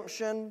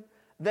redemption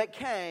that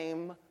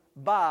came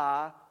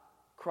by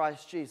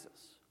Christ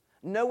Jesus.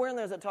 Nowhere in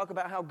there does it talk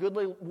about how good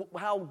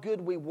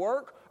we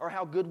work or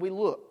how good we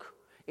look.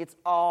 It's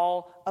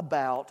all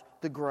about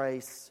the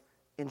grace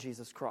in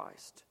Jesus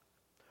Christ.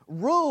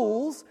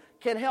 Rules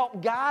can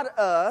help guide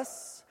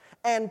us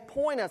and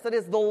point us. That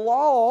is, the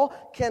law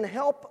can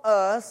help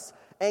us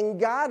and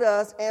guide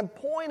us and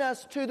point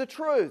us to the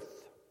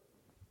truth.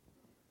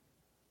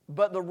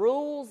 But the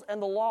rules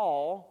and the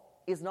law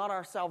is not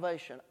our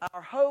salvation.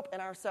 Our hope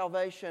and our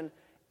salvation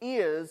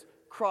is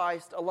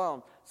Christ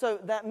alone. So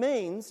that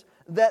means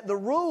that the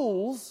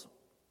rules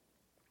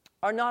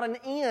are not an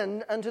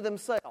end unto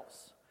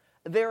themselves.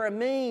 They're a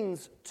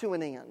means to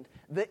an end.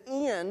 The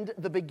end,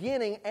 the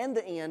beginning and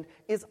the end,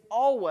 is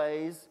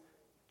always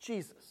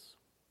Jesus.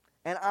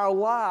 And our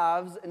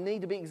lives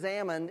need to be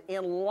examined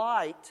in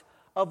light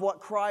of what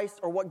Christ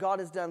or what God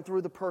has done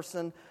through the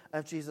person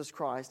of Jesus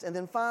Christ. And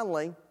then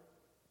finally,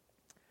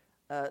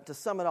 to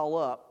sum it all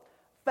up,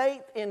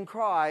 faith in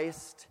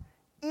Christ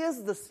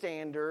is the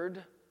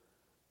standard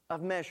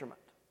of measurement.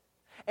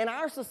 In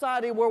our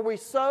society where we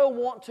so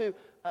want to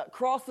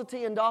cross the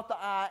T and dot the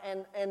I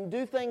and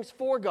do things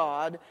for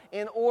God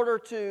in order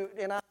to,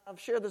 and I've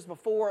shared this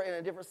before in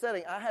a different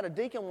setting. I had a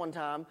deacon one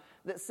time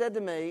that said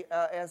to me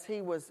as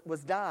he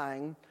was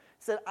dying,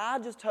 said, I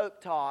just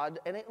hope, Todd,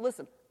 and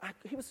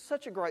he was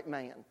such a great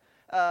man.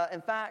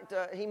 In fact,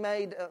 he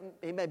made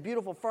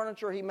beautiful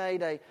furniture. He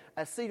made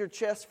a cedar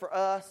chest for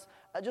us.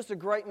 Just a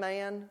great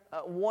man,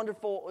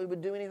 wonderful. He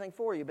would do anything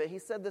for you. But he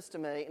said this to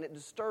me, and it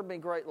disturbed me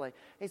greatly.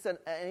 He said,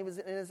 and he was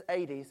in his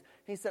 80s.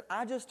 He said,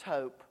 I just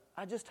hope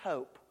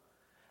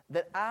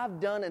that I've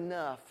done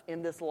enough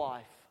in this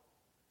life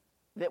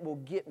that will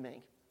get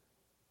me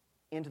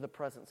into the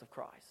presence of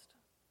Christ.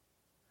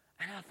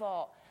 And I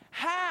thought,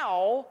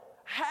 how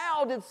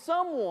did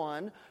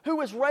someone who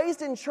was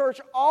raised in church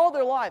all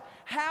their life,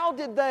 how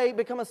did they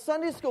become a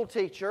Sunday school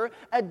teacher,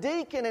 a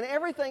deacon, and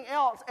everything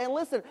else, and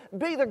listen,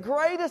 be the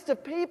greatest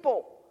of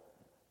people,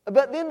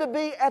 but then to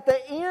be at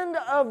the end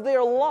of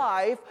their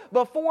life,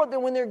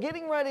 when they're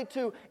getting ready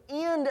to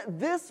end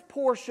this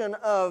portion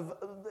of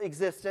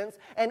existence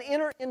and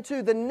enter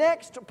into the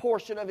next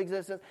portion of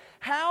existence,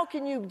 how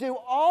can you do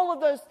all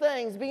of those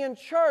things, be in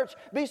church,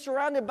 be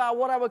surrounded by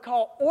what I would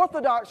call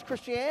Orthodox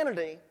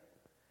Christianity,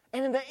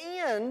 and in the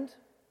end,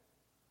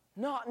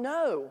 not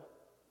know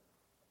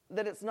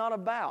that it's not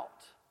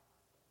about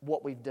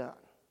what we've done.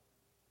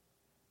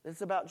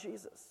 It's about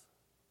Jesus.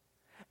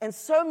 And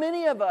so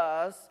many of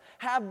us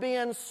have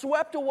been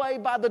swept away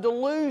by the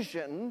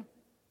delusion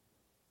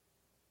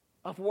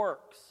of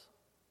works.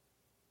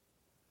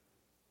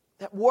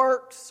 That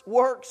works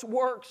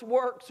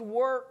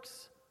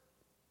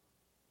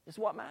is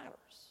what matters.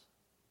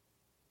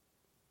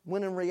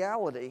 When in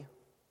reality,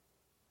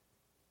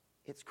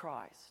 it's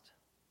Christ.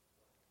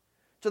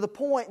 To the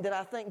point that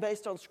I think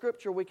based on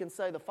Scripture we can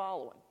say the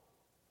following.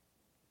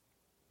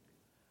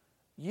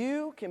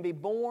 You can be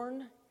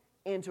born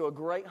into a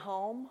great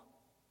home,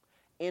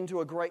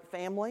 into a great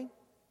family.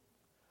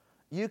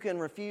 You can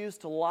refuse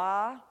to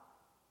lie,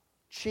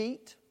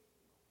 cheat,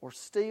 or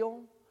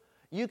steal.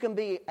 You can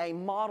be a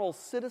model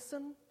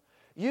citizen.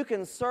 You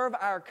can serve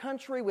our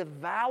country with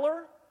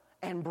valor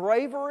and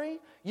bravery.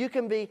 You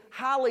can be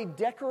highly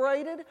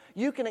decorated.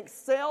 You can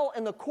excel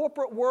in the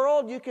corporate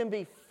world. You can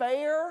be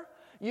fair.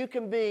 You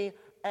can be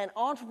an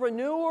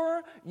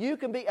entrepreneur. You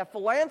can be a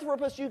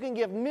philanthropist. You can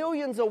give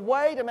millions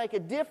away to make a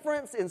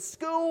difference in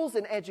schools,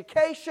 in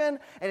education,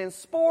 and in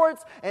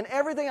sports, and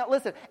everything else.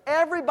 Listen,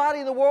 everybody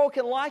in the world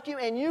can like you,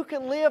 and you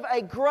can live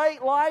a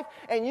great life,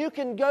 and you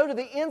can go to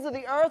the ends of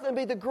the earth and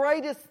be the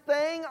greatest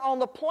thing on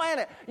the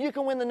planet. You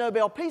can win the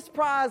Nobel Peace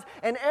Prize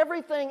and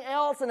everything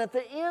else, and at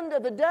the end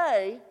of the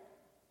day,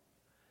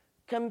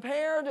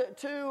 compared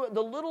to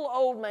the little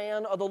old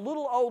man or the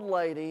little old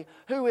lady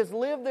who has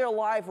lived their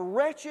life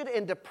wretched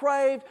and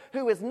depraved,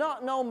 who is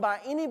not known by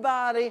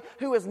anybody,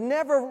 who is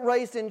never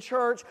raised in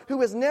church, who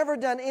has never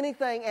done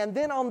anything, and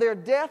then on their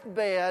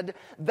deathbed,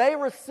 they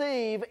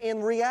receive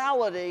in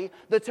reality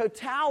the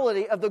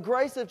totality of the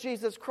grace of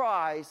Jesus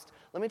Christ.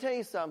 Let me tell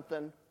you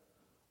something.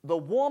 The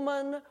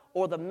woman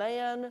or the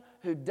man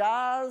who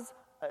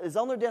is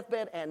on their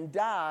deathbed and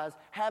dies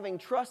having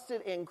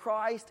trusted in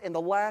Christ in the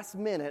last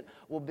minute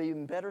will be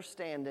in better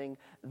standing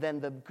than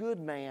the good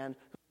man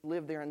who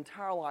lived their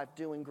entire life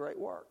doing great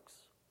works.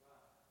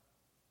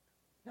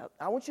 Now,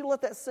 I want you to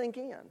let that sink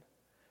in,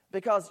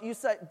 because you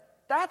say,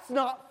 that's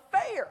not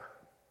fair.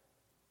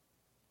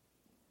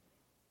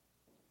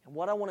 And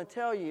what I want to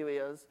tell you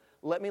is,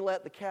 let me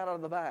let the cat out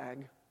of the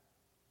bag.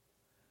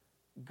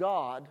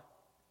 God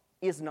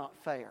is not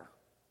fair.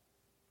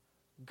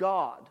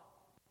 God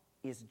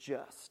is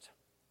just.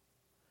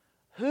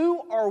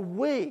 Who are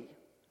we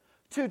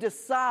to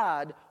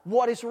decide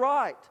what is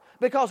right?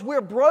 Because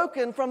we're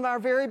broken from our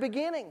very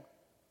beginning.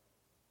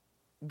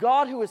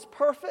 God, who is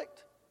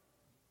perfect,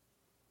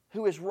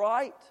 who is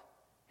right,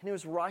 and who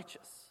is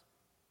righteous.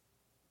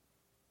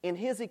 In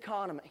His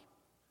economy,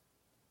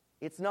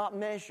 it's not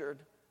measured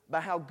by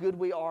how good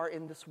we are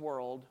in this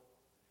world.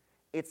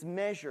 It's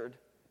measured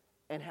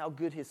in how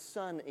good His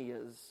Son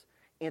is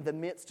in the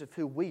midst of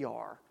who we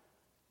are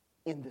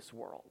in this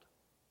world.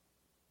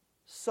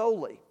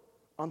 Solely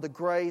on the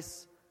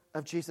grace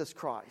of Jesus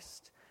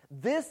Christ.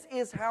 This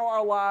is how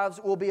our lives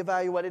will be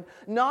evaluated.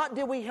 Not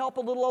did we help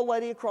a little old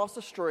lady across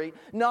the street,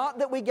 not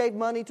that we gave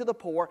money to the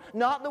poor,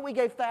 not that we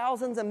gave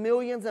thousands and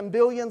millions and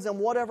billions and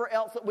whatever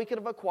else that we could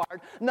have acquired,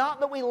 not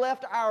that we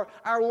left our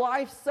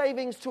life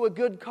savings to a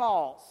good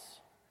cause.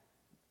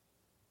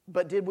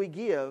 But did we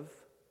give,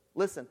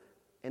 listen,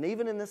 And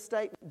even in this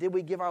statement, did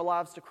we give our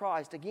lives to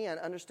Christ? Again,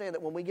 understand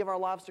that when we give our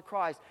lives to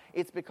Christ,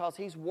 it's because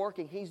He's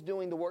working, He's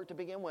doing the work to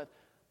begin with.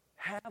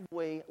 Have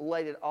we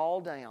laid it all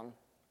down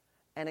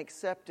and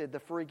accepted the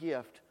free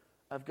gift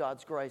of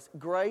God's grace?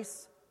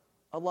 Grace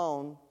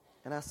alone,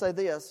 and I say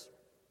this,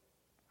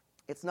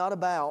 it's not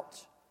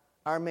about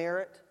our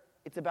merit,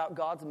 it's about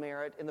God's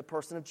merit in the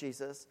person of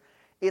Jesus.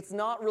 It's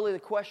not really the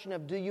question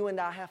of do you and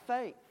I have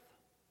faith.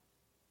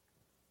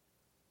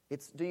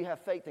 It's do you have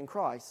faith in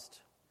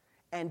Christ?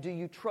 And do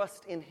you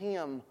trust in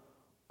Him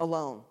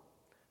alone?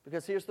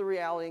 Because here's the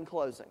reality in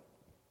closing.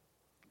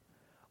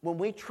 When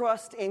we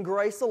trust in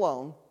grace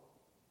alone,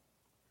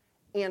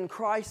 in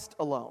Christ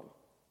alone,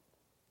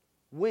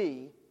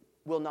 we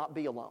will not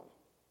be alone.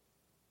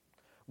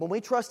 When we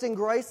trust in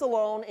grace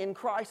alone, in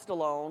Christ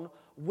alone,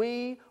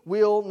 we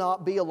will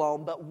not be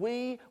alone, but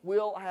we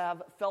will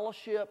have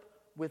fellowship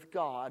with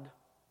God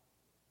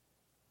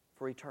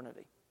for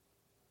eternity.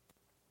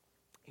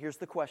 Here's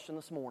the question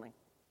this morning.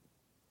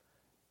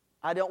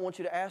 I don't want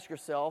you to ask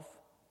yourself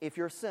if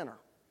you're a sinner.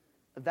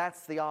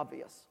 That's the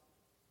obvious.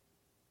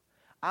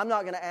 I'm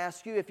not going to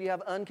ask you if you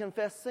have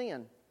unconfessed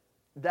sin.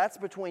 That's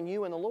between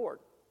you and the Lord.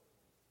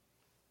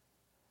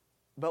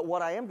 But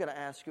what I am going to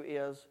ask you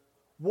is,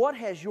 what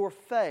has your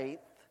faith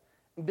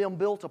been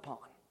built upon?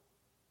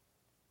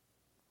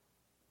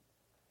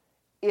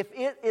 If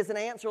it is an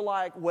answer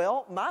like,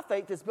 well, my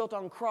faith is built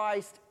on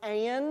Christ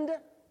and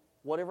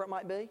whatever it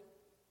might be,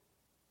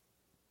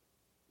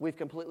 we've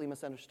completely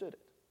misunderstood it.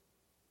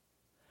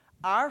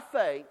 Our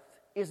faith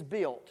is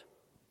built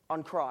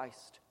on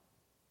Christ,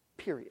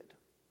 period.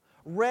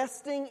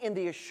 Resting in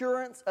the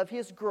assurance of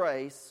His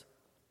grace,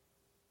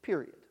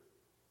 period.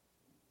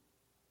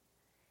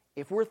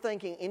 If we're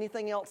thinking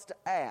anything else to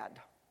add,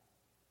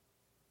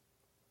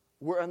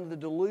 we're under the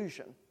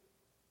delusion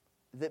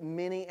that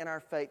many in our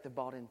faith have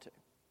bought into.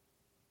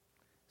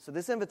 So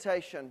this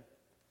invitation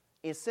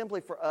is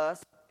simply for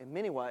us, in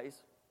many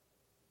ways,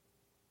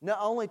 not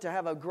only to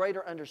have a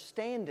greater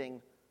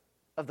understanding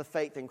of the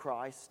faith in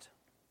Christ,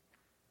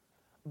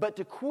 but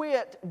to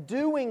quit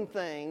doing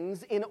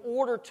things in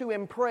order to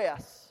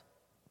impress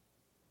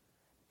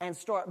and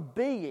start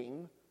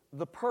being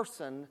the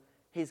person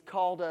He's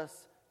called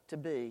us to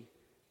be.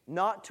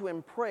 Not to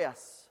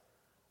impress,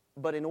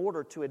 but in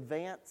order to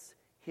advance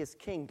His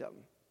kingdom,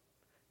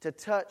 to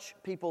touch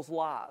people's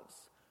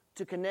lives,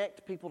 to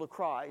connect people to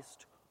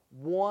Christ,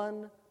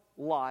 one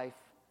life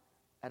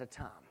at a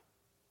time.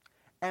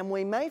 And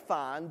we may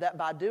find that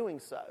by doing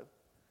so,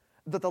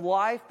 that the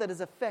life that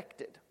is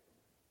affected,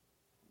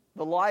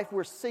 the life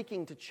we're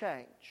seeking to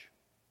change,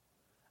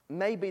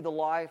 may be the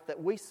life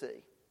that we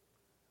see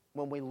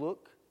when we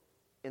look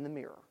in the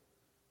mirror.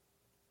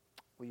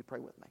 Will you pray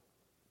with me?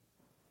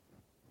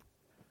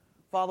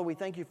 Father, we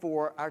thank You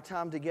for our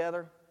time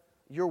together,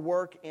 Your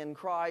work in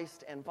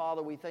Christ, and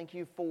Father, we thank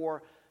You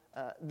for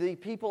the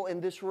people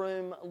in this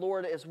room.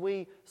 Lord, as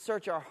we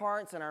search our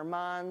hearts and our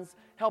minds,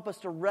 help us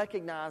to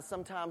recognize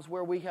sometimes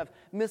where we have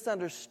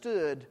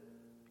misunderstood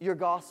Your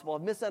gospel,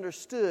 have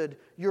misunderstood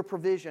Your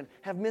provision,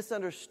 have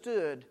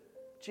misunderstood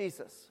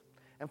Jesus.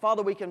 And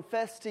Father, we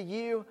confess to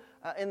You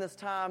in this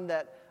time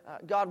that,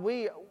 God,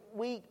 we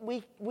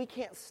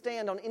can't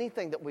stand on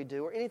anything that we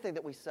do or anything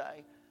that we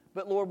say.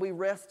 But Lord, we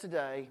rest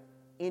today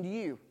in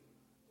You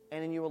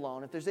and in You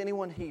alone. If there's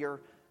anyone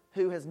here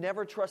who has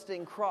never trusted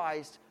in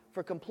Christ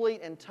for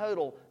complete and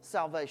total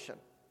salvation,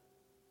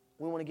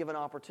 we want to give an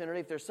opportunity.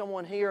 If there's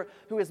someone here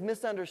who has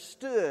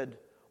misunderstood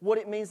what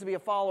it means to be a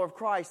follower of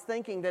Christ,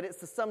 thinking that it's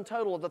the sum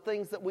total of the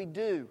things that we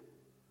do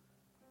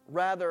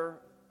rather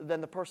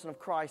than the person of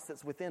Christ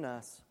that's within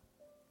us.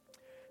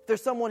 If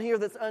there's someone here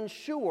that's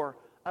unsure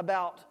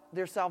about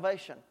their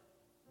salvation,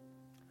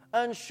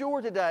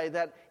 unsure today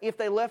that if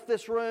they left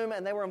this room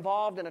and they were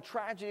involved in a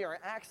tragedy or an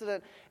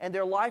accident and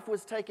their life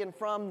was taken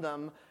from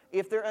them,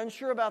 if they're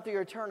unsure about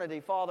their eternity,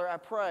 Father, I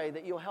pray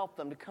that You'll help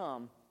them to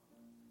come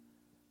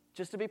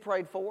just to be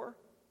prayed for,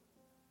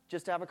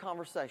 just to have a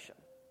conversation.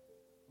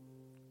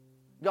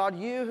 God,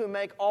 You who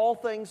make all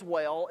things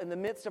well in the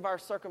midst of our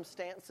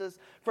circumstances,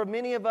 for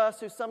many of us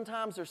who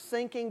sometimes are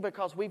sinking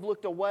because we've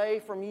looked away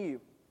from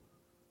You,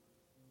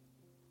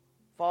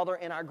 Father,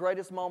 in our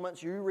greatest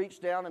moments, You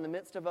reach down in the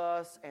midst of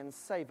us and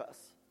save us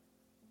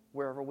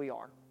wherever we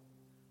are.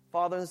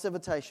 Father, in this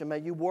invitation, may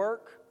You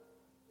work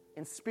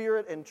in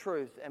spirit and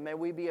truth, and may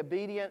we be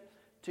obedient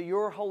to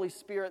Your Holy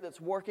Spirit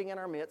that's working in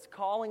our midst,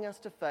 calling us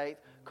to faith,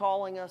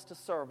 calling us to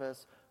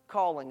service,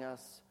 calling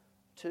us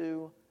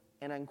to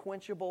an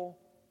unquenchable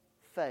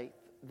faith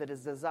that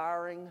is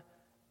desiring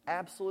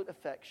absolute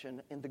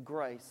affection in the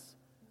grace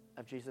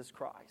of Jesus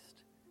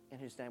Christ, in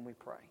whose name we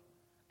pray.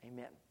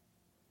 Amen.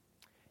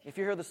 If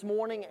you're here this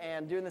morning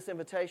and during this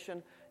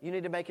invitation, you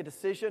need to make a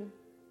decision,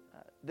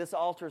 this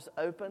altar is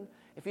open.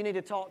 If you need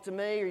to talk to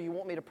me or you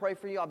want me to pray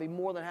for you, I'll be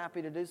more than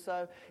happy to do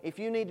so. If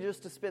you need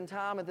just to spend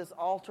time at this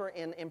altar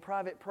in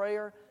private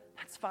prayer,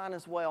 that's fine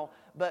as well.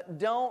 But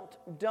don't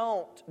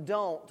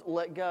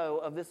let go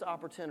of this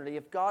opportunity.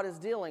 If God is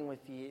dealing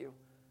with you,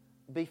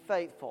 be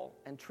faithful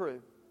and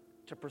true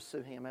to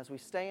pursue Him. As we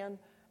stand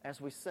as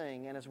we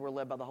sing and as we're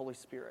led by the Holy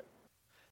Spirit.